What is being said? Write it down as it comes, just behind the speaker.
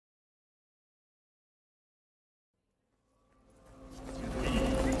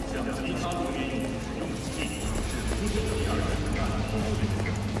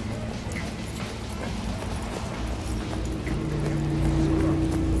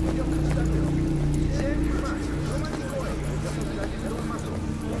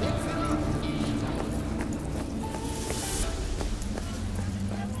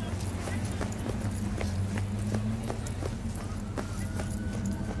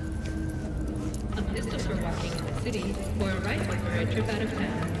City, or a rifle for a trip out of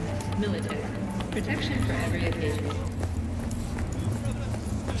town. Military. Protection for every occasion.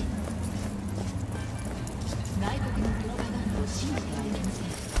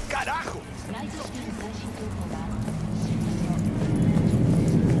 Carajo!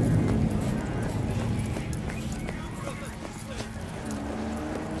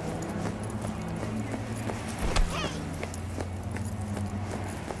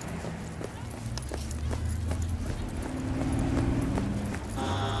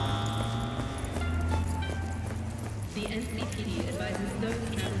 The NCPD advises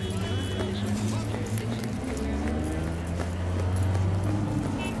those traveling beyond official jurisdictions to wear a military.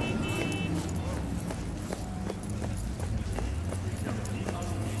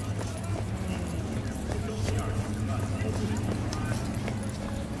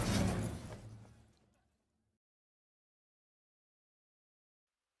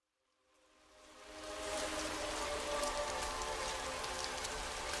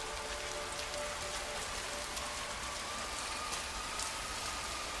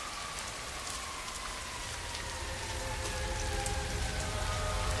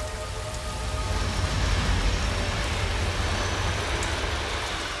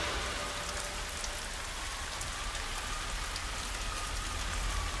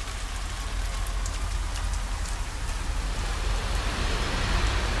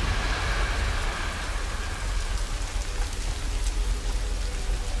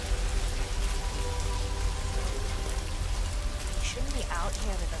 Out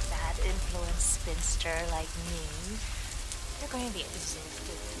here with a bad influence spinster like me, you're going to be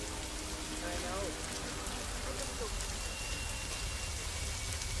exhausted. I know.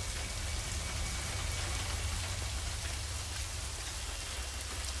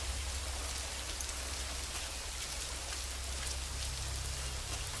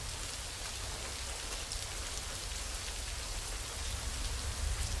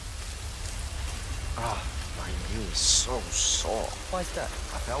 So sore. Why's that?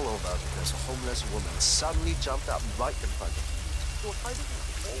 I fell over because a homeless woman suddenly jumped up right in front of me. Well, I didn't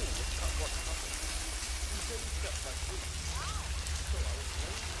know what happened. You didn't get that week. So I was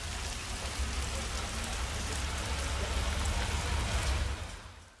late.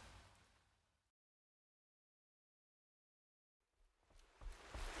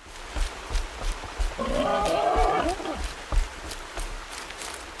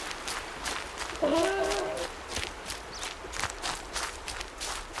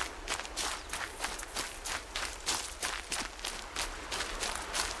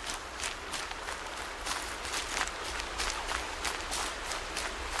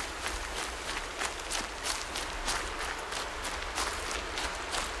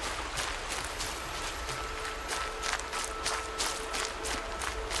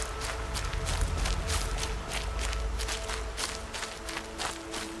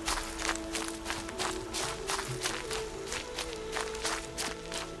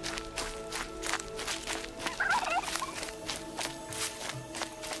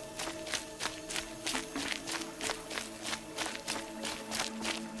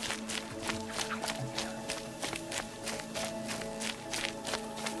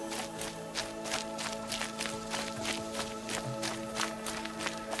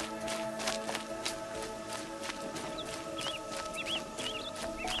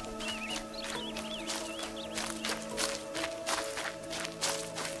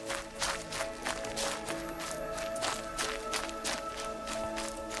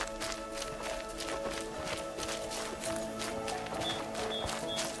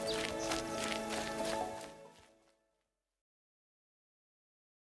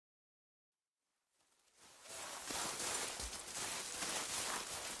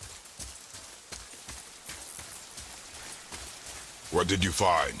 What did you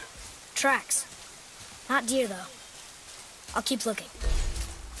find? Tracks. Not deer, though. I'll keep looking.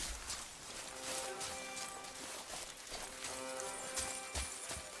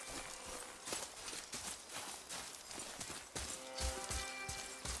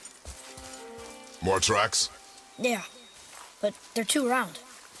 More tracks? Yeah, but they're too round.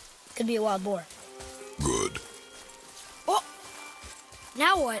 Could be a wild boar. Good. Oh!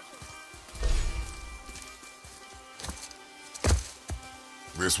 Now what?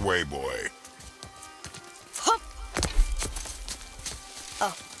 This way, boy. Hup!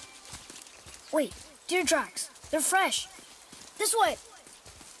 Oh. Wait, deer tracks. They're fresh. This way.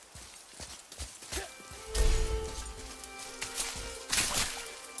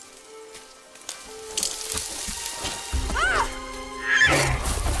 Ah!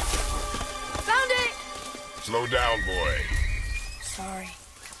 Found it! Slow down, boy. Sorry.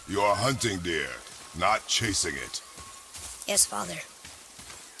 You're hunting deer. not chasing it. Yes, Father.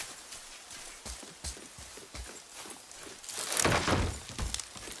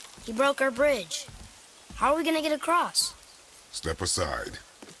 He broke our bridge. How are we gonna get across? Step aside.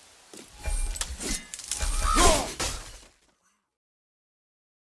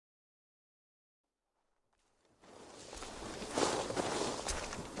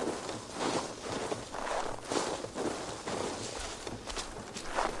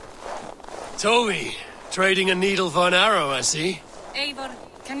 Toby, trading a needle for an arrow, I see. Eivor,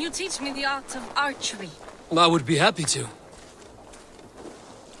 can you teach me the art of archery? I would be happy to.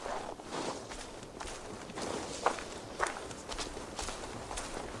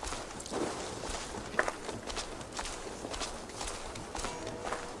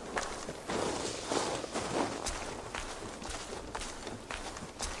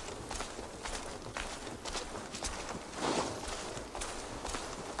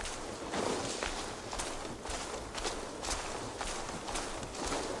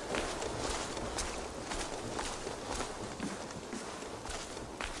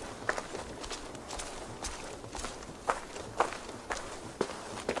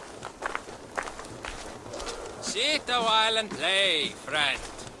 Sit a while and play, friend.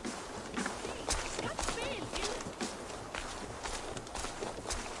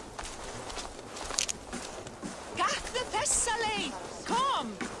 Gach the Thessaly!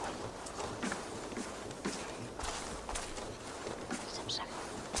 Come!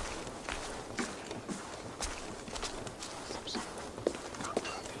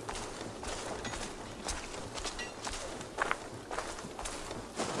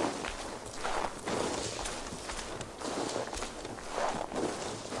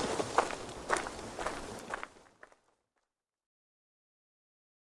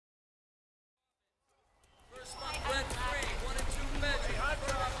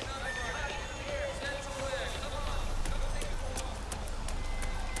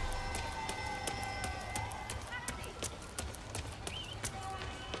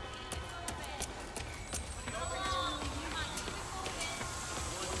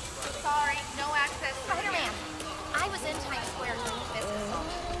 Sorry, no access. Spider-Man! I was in Times Square doing business all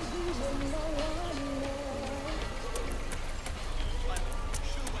day.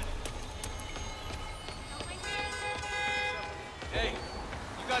 Hey,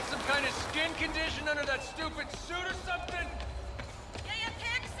 you got some kind of skin condition under that stupid suit or something?